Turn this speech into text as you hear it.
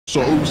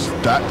so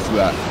stacked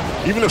that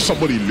even if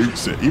somebody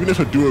loots it, even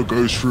if a duo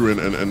goes through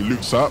and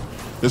loots up,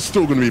 there's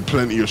still going to be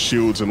plenty of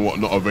shields and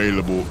whatnot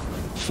available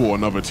for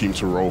another team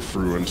to roll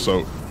through, and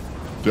so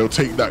they'll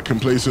take that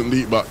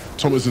complacently. But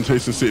Thomas and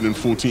Tayson sitting in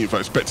 14th. I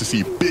expect to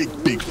see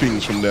big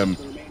things from them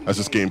as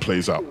this game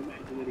plays out.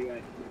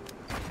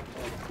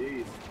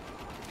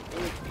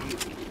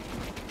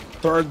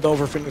 Third though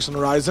for Phoenix and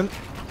Horizon.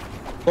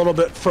 A little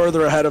bit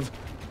further ahead of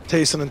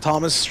Tayson and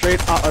Thomas,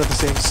 straight out of the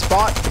same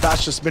spot, but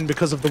that's just been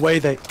because of the way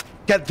they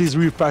get these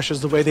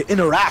refreshes, the way they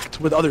interact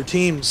with other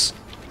teams.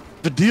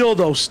 The deal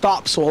though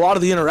stops, so a lot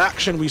of the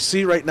interaction we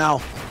see right now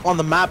on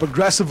the map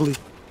aggressively,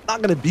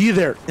 not gonna be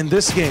there in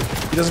this game.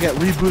 He doesn't get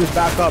rebooted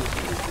back up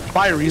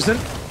by Reason.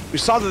 We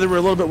saw that they were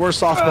a little bit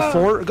worse off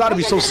before. Gotta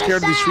be so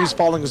scared of these trees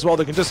falling as well.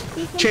 They can just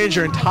change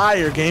your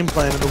entire game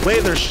plan, and the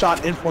way their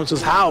shot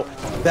influences how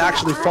they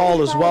actually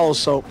fall as well.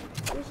 So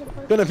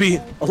gonna be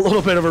a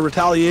little bit of a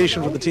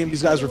retaliation for the team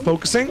these guys were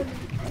focusing.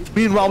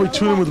 Meanwhile, we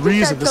tune in with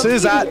Reason. This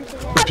is at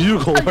the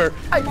Bugle where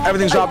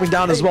everything's dropping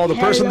down as well. The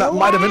person that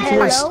might have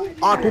influenced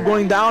Aqua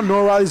going down,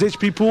 Nor Riley's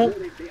HP pool,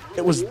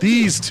 it was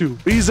these two,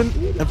 Reason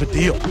and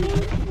Vidil.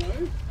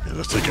 Yeah,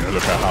 let's take a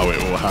look at how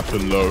it all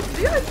happened though.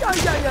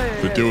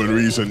 Vidil and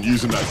Reason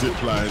using that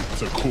zip line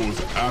to cause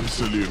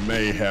absolute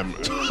mayhem.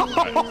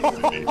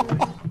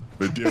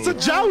 Vidil, It's a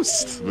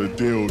joust!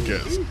 Vidil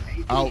gets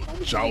out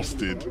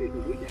jousted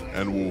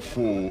and will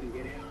fall.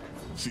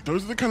 See,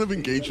 those are the kind of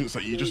engagements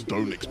that you just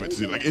don't expect to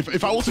see. Like,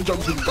 if I was to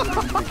jump into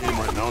the game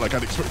right now, like,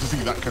 I'd expect to see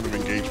that kind of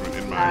engagement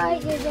in my,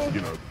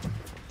 you know,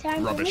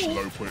 rubbish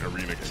low-point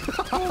arena game.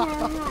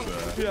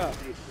 Yeah.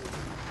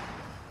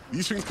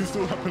 These things can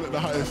still happen at the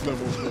highest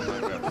levels,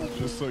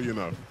 just so you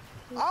know.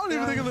 I don't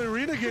even think in the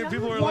arena game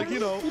people are like,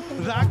 you know,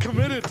 that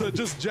committed to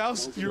just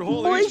joust your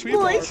whole HP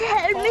bar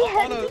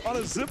on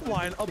a zip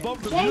line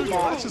above the Bugle.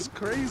 That's just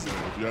crazy.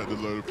 If you're at the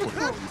low point,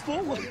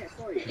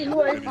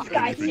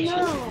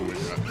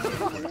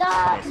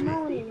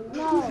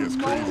 it's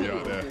crazy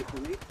out there.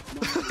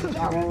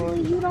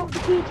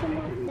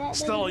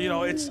 Still, you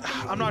know,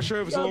 I'm not sure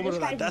if it's a little bit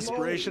of that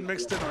desperation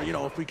mixed in, or, you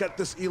know, if we get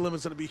this elim,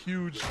 it's going to be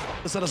huge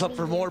to set us up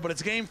for more, but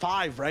it's game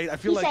 5, right? I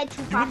feel like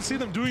you wouldn't see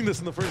them doing this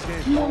in the first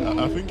game.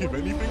 I think if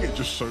anything, it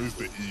just shows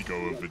the ego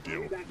of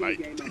Vidil. Like,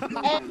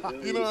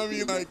 you know what I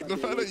mean? Like, the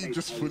fact that he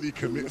just fully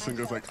commits and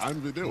goes like,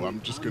 I'm Vidil, I'm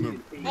just going to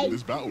win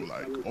this battle.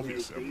 Like,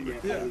 obviously, I'm going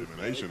to get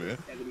elimination here.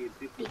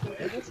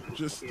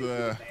 Just,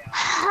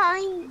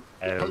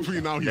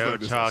 hopefully now he's no like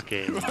this.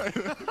 talking. But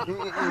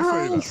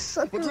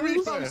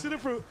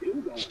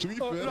to be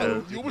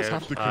fair, you always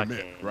have to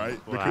commit, right?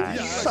 Because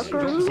he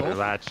jumps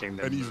off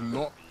and he's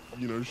not,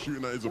 you know,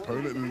 shooting at his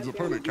opponent, and his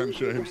opponent can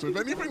share him. So if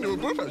anything, they were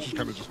both actually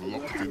kind of just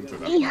locked into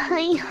that.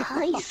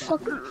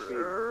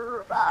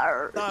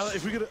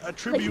 If we could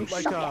attribute,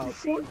 like,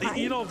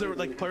 you know, if there were,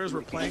 like, players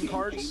were playing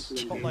cards,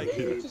 like,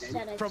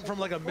 from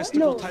like a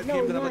mystical type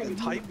game that have like a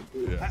type,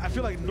 I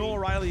feel like Noah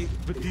Riley,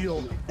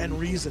 Vidil, and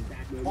Reason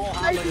all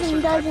have like a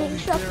certain type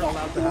of they're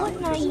allowed to have.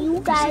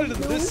 Considered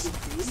in this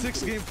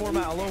 6-game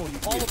format alone,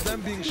 all of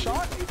them being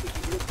shot,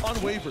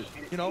 unwavered.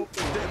 You know,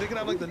 they can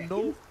have like the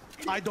no,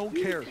 I don't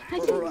care,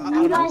 or I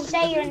don't know,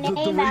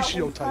 the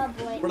ratio type,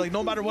 where like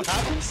no matter what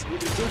happens,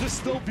 they're just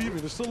still beaming,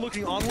 they're still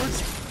looking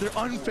onwards, they're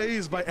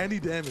unfazed by any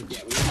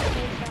damage.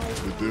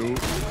 Vidil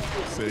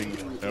saying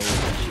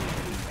elevation.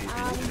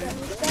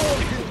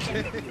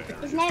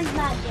 His name's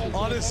not good.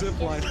 On his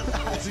zipline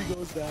as he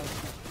goes down.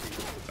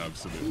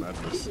 Absolute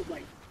madness.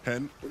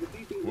 Hen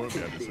won't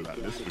be added to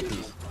that list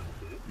because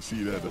you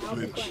see there the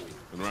flinch,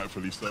 and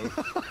rightfully so.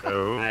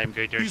 Oh, I'm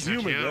going to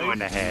shoot you in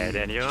the head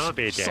and you'll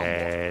be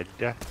dead.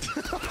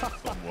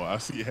 Somewhat. I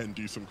see Hen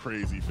do some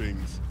crazy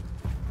things,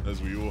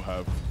 as we all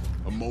have.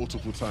 A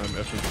multiple-time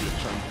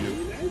FNCF champion.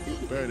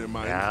 Bear in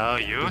mind. Now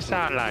you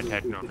sound like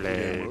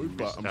Technoblade.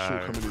 But I'm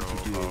sure coming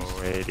into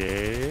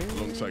duos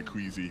alongside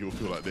Queasy, he'll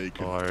feel like they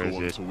can go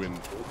on to win a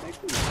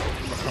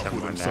couple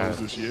themselves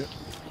this year.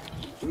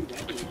 Did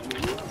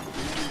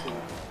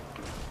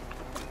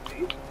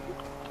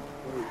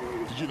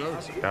you know?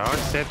 Don't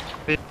sit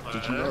it.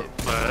 Did you know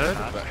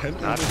that Hen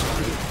was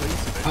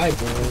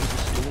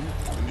Storm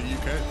in the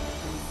UK?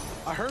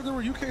 I heard there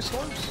were UK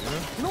storms.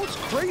 You know what's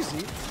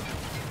crazy?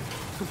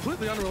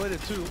 Completely unrelated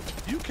to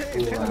UK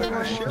and Canada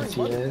are sharing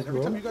money.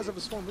 Every time you guys have a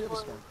storm, we have a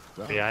storm.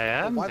 Yeah, I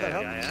am. Why that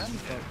happens?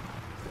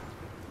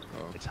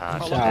 It's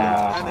hard.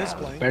 And is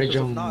playing.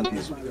 Belgium.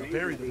 It's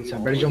a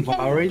Belgium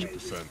favorite.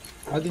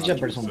 How did you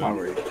person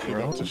favorite,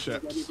 bro? To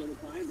Sheps,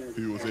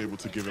 who was able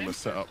to give him a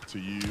setup to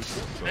use.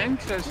 So,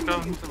 Thanks,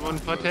 one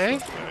for day.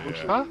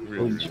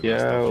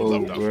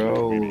 Yo,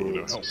 bro. You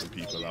know, helping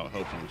people out,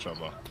 helping each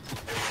other.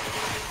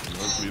 And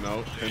hopefully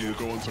now, Hen will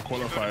go on to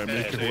qualify and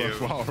make it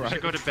worthwhile, right?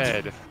 Should go to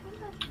bed.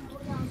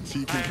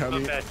 Seeking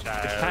Cammy It's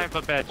time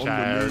for bed,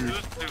 child.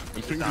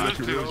 and things are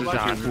looking really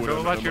difficult for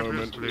them at the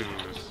moment.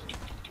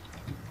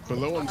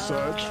 Below on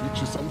Surge,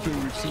 which is something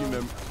we've seen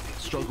them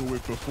struggle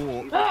with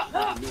before.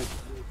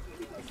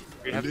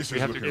 And this is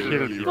looking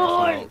really rough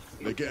now.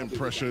 They're getting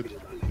pressured.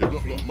 They've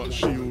not got much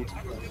shield.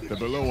 They're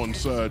below on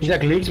Surge. Is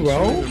that glitch,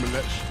 bro?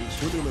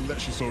 It's William and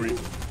Lechy, sorry.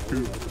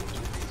 who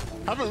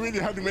haven't really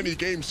had many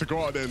games to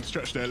go out there and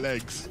stretch their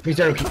legs.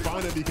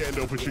 Finally getting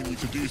the opportunity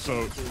to do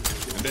so, and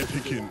they're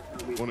picking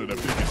one of the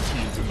biggest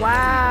teams in the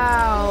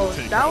Wow,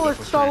 that was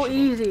so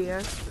easy.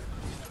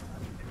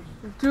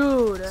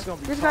 Dude,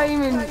 this guy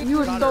he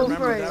was so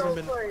afraid.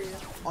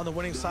 On the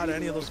winning side of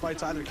any of those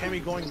fights either.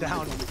 Cammy going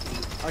down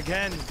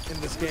again in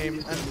this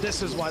game, and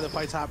this is why the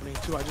fight's happening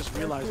too. I just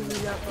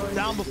realized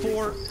down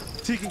before,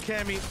 Teak and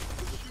Cammy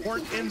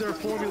weren't in their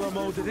formula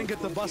mode. They didn't get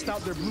to bust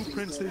out their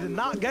blueprints. They did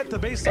not get to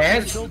base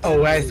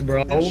SOS,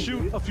 bro. And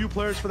shoot a few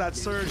players for that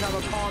surge. Have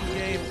a calm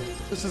game.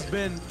 This has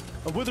been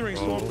a withering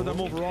storm for them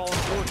overall.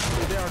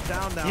 Unfortunately, they are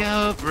down now.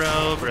 Yo,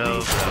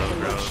 bro.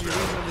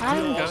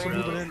 Also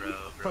moving in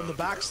from the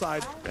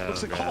backside.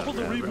 Looks like all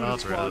the rebooted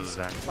squads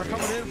are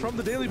coming in from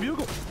the Daily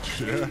Bugle.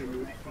 Yeah.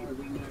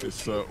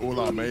 It's all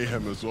our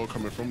mayhem as well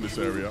coming from this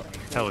area.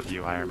 Hell with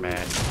you, Iron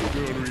Man. For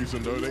good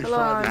reason though, they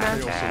thrive in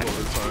chaos a lot of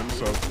the time,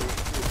 so...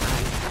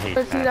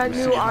 Let's see that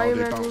new Iron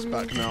Man movie.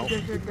 Back now.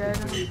 Because you're dead.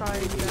 I'm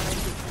sorry,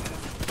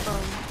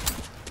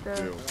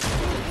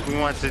 Who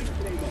wants to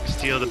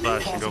steal the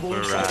bus and go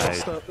for a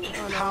ride?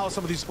 How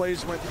some of these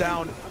plays went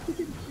down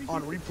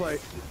on replay.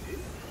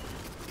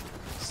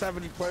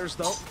 70 players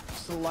though,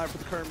 still alive for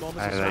the current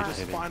moment. So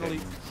just finally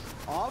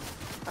off.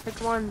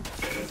 Pick one.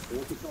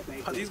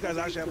 These guys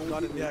actually haven't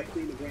got it yet.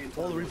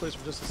 All the replays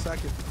for just a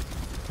second.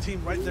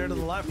 Team right there to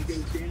the left. A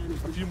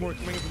few more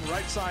coming from the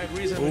right side.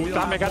 Reason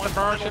Tommy got the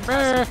first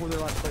man.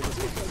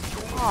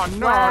 Oh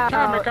no, wow.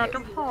 Tommy got the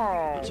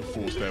ball. To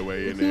force their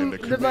way in there,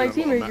 and My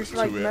teammates just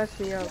like messed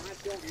me up.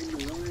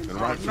 And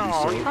rightfully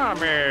so.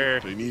 Tommy.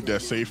 They need their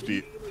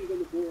safety.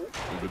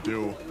 And the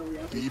deal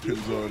deep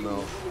in zone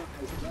now.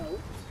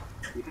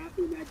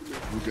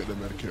 We'll get the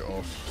medikit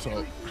off.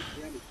 So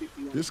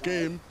this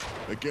game,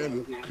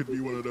 again, could be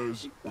one of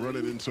those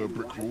running into a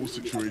brick wall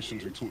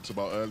situations we talked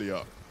about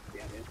earlier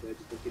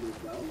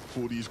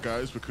for these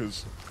guys,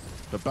 because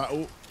the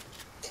battle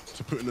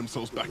to putting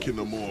themselves back in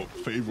a more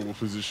favorable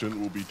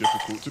position will be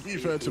difficult. To be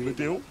fair to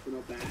Vidil,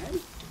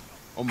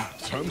 on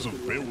terms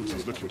of builds,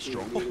 is looking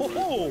strong.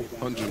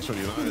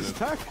 129.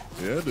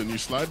 Yeah, the new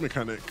slide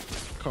mechanic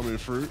coming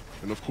through,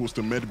 and of course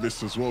the med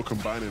mist as well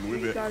combining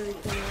with it.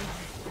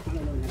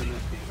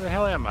 Where the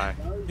hell am I?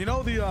 You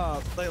know the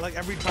like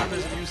every time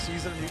there's a new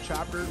season, a new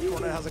chapter,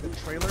 Fortnite has like a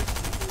trailer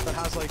that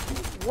has like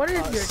what is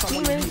your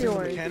teammate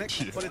doing?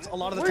 Mechanics, but it's a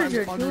lot of the What times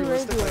is your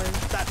unrealistic.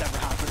 teammate Like, that never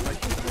happened.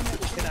 Like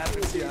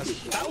inadequate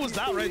CS. That was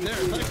that right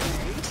there. Like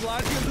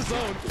sliding in the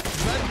zone,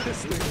 med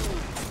misting.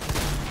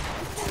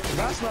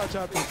 That's not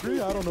chapter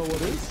 3. I don't know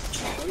what is.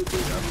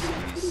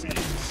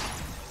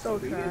 So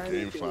trash.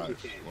 Game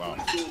 5. Wow.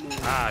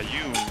 Ah,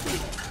 you.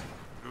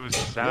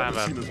 Son of a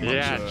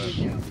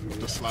bitch.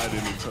 The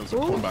sliding in terms of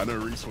combat. I know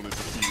Reese wanted to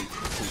see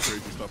some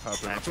crazy stuff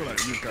happen. I feel like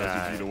these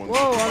guys would be the ones.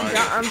 Whoa,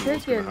 I'm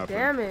taking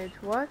damage.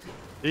 What?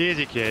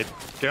 Easy, kid.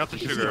 Get off the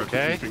sugar,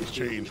 okay? Things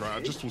change, right?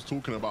 I just was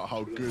talking about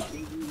how good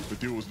the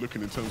deal was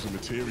looking in terms of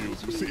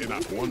materials. We're sitting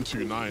at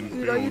 129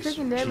 builds, which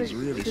is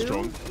really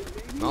strong.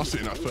 Now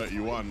sitting at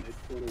 31.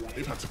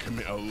 They've had to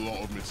commit a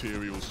lot of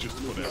materials just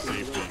for their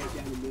safety.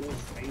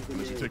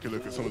 And as you take a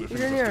look at some of the things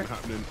that's been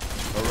happening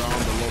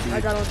around the lobby,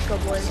 I got a go,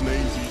 boy.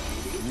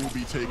 Snazy will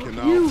be taken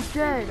out. You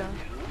dead.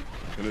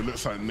 And it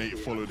looks like Nate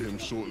followed him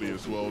shortly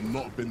as well.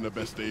 Not been the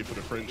best day for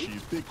the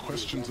Frenchies. Big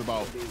questions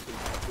about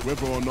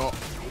whether or not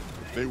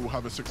they will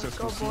have a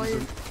successful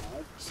season.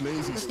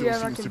 Snazy still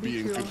seems to be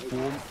in good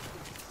form.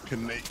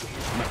 Can Nate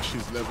match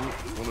his level?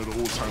 One of the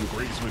all-time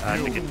greats with I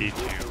think it beats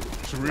you.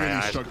 It's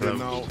really struggling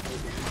now.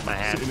 My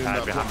hands Sitting in tied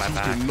that behind box, my he's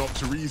back. been knocked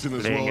to reason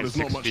as well. There's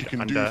not much you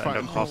can do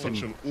fighting from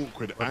such an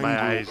awkward with angle.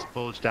 my eyes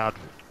bulged out.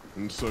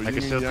 And so I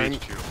can still Yang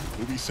beat you.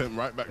 will be sent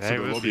right back to I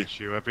the will lobby. beat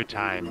you every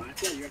time.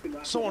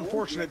 So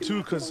unfortunate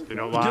too, because you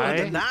know why?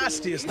 the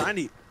nastiest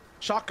 90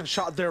 shotgun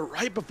shot there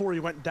right before he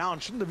went down.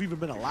 Shouldn't have even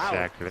been allowed.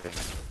 Exactly.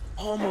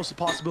 Almost a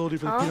possibility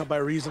for the peanut by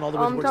reason all the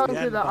way towards the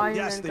end. But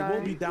yes, they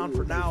will be down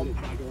for now.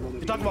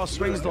 You talk about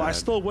swings though, I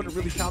still wouldn't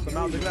really count them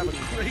out. They're gonna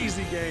have a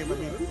crazy game. I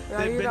mean,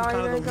 they've been kind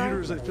of the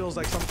leaders, it feels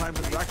like, sometimes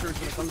in records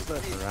when it comes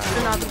to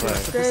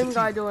same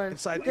guy doing.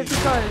 Just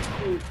because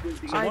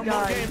I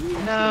died.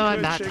 No,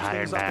 I'm not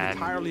Iron Man.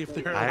 Entirely if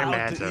they're Iron allowed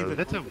Man's to even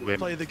that's a whip.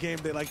 play the game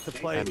they like to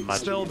play. And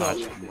much, Still though,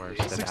 much worse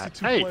than that.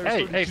 62 Hey,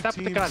 players, hey, stop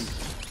with the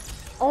guns.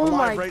 Oh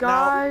my right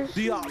gosh.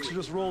 Deox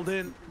just rolled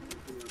in.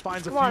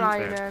 Finds a Come on,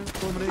 few Iron Man.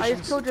 I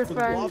just killed your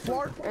friend,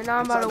 and now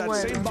I'm about to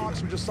win. Same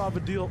box we just saw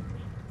Vidil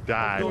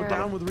go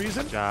down with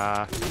reason.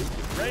 Ja.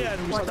 Raya,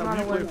 who we saw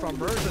that replay from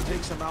Mirza,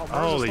 takes him out.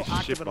 Holy still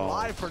active shit and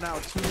alive for now,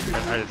 too.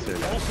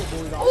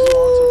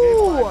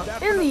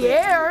 Ooh, in the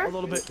air. A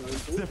little bit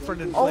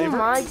different in Oh flavor.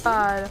 my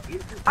god.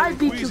 I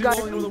beat you guys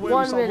in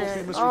 1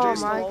 minute. Oh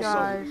my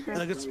gosh.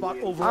 And a good spot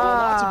overall.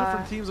 Lots of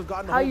different teams have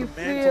gotten a How hold you of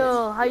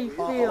mantle. How you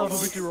feel?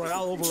 Victory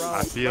Royale overall.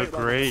 I feel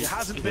great, It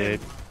hasn't kid. been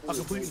a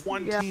complete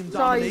one-team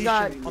all you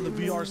domination got. on the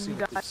VR scene.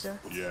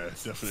 Yeah,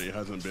 definitely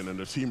hasn't been. And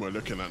the team we're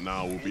looking at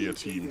now will be a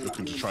team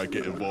looking to try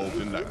get involved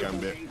in that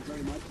gambit.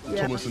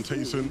 Yeah. Thomas and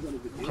Tayson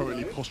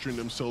currently posturing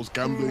themselves,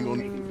 gambling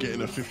on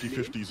getting a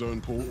 50-50 zone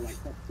pool.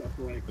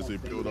 as they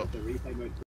build up